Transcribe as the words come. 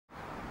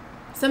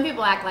Some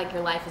people act like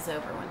your life is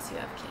over once you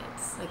have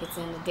kids. Like it's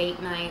in a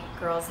date night,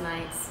 girls'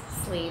 nights,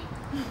 sleep,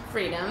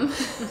 freedom.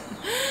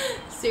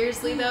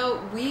 Seriously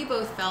though, we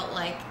both felt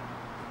like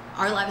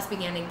our lives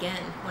began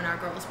again when our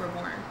girls were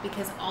born,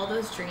 because all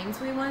those dreams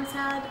we once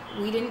had,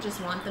 we didn't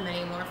just want them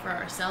anymore for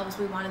ourselves,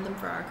 we wanted them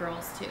for our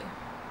girls too.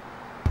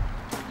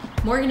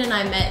 Morgan and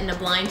I met in a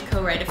blind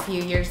co-write a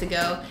few years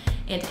ago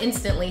and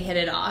instantly hit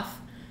it off.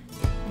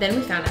 Then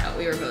we found out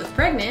we were both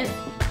pregnant,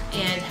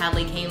 and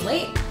Hadley came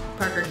late,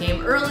 Parker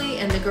came early,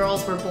 and the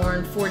girls were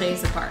born 4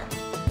 days apart.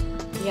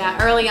 Yeah,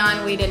 early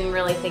on we didn't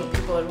really think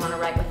people would want to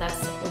write with us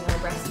with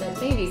our breastfed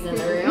babies in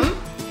the room.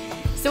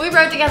 So we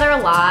wrote together a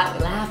lot,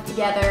 we laughed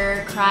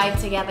together, cried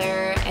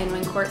together, and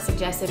when Court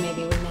suggested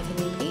maybe we make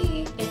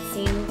an EP, it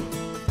seemed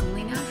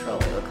only natural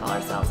we would call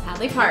ourselves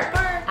Hadley Park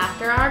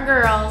after our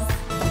girls.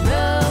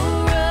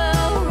 Row,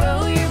 row,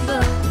 row your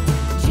boat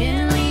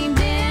gently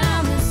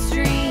down the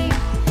stream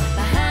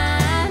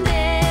behind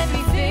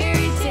every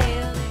fairy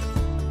tale.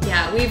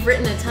 Yeah, we've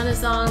written a ton of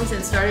songs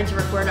and started to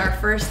record our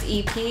first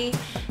EP,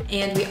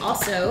 and we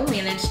also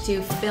managed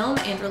to film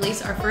and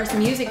release our first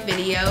music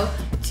video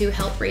to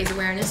help raise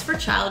awareness for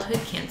childhood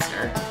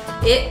cancer.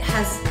 It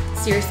has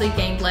seriously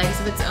gained legs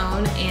of its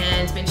own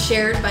and been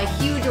shared by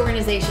huge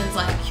organizations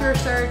like Cure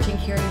Search and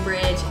Caring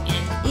Bridge,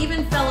 and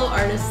even fellow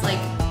artists like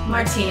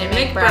Martina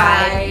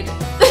McBride.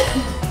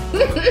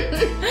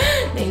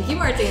 Thank you,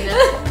 Martina.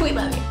 We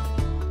love you.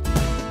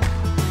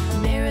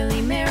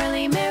 Merrily,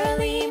 merrily,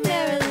 merrily,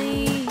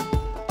 merrily.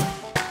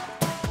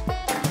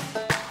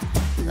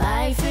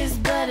 Life is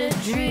but a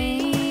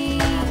dream.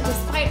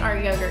 Despite our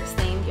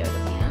yogurt-stained yoga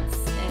pants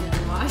and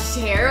unwashed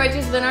hair, which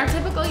has been our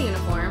typical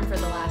uniform for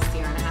the last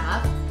year and a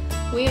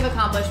half, we have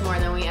accomplished more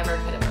than we ever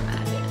could have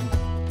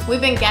imagined.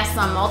 We've been guests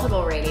on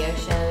multiple radio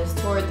shows,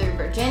 toured through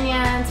Virginia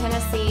and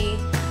Tennessee,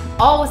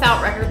 all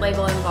without record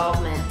label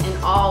involvement,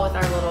 and all with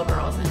our little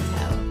girls in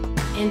tow.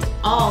 And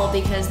all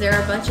because there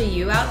are a bunch of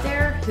you out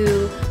there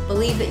who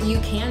believe that you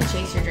can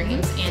chase your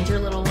dreams, and your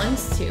little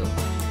ones too.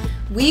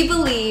 We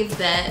believe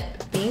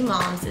that being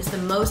moms is the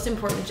most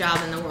important job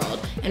in the world,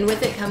 and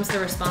with it comes the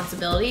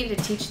responsibility to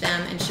teach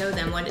them and show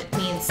them what it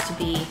means to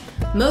be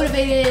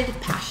motivated,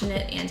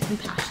 passionate, and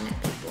compassionate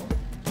people.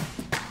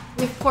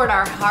 We've poured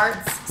our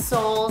hearts,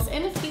 souls,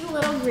 and a few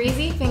little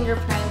greasy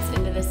fingerprints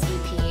into this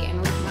EP, and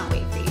we cannot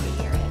wait for you to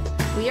hear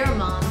it. We are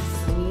moms,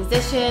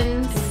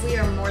 Musicians. and we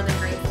are more than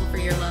grateful for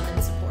your love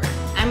and support.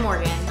 I'm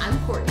Morgan. I'm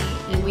Courtney,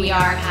 And we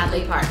are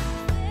Hadley Park.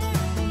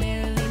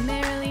 Merrily,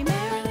 merrily,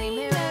 merrily,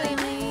 merrily,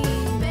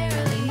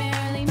 merrily,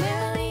 merrily,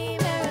 merrily,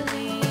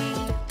 merrily.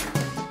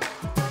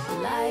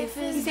 Life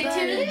is Say but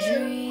tune a in.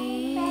 dream.